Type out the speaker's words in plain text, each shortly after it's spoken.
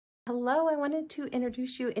Hello, I wanted to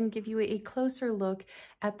introduce you and give you a closer look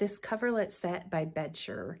at this coverlet set by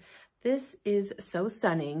Bedsure. This is so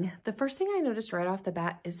stunning. The first thing I noticed right off the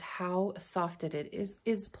bat is how soft it is.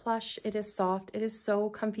 It is plush, it is soft, it is so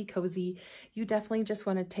comfy cozy. You definitely just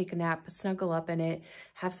want to take a nap, snuggle up in it,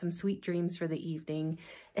 have some sweet dreams for the evening.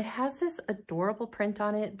 It has this adorable print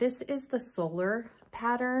on it. This is the solar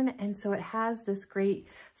pattern, and so it has this great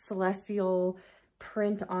celestial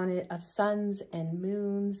print on it of suns and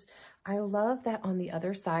moons. I love that on the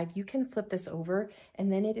other side, you can flip this over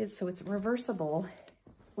and then it's reversible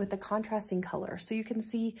with a contrasting color. So you can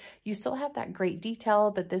see you still have that great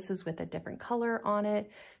detail, but this is with a different color on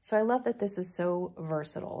it. So I love that this is so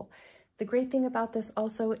versatile. The great thing about this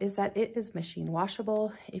also is that it is machine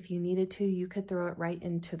washable. If you needed to, you could throw it right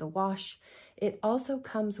into the wash. It also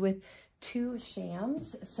comes with 2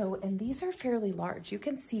 shams. And these are fairly large. You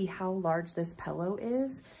can see how large this pillow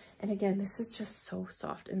is. And again, this is just so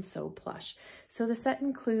soft and so plush. So the set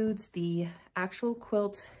includes the actual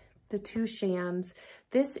quilt, the 2 shams.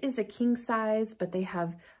 This is a king size, but they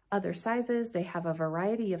have other sizes. They have a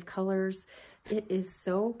variety of colors. It is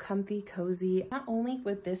so comfy, cozy. Not only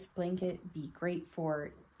would this blanket be great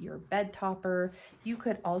for your bed topper, you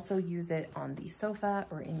could also use it on the sofa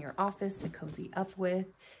or in your office to cozy up with.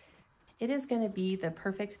 It is going to be the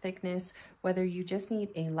perfect thickness, whether you just need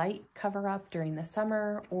a light cover up during the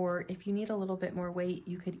summer, or if you need a little bit more weight,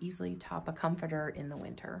 you could easily top a comforter in the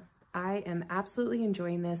winter. I am absolutely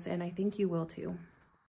enjoying this, and I think you will too.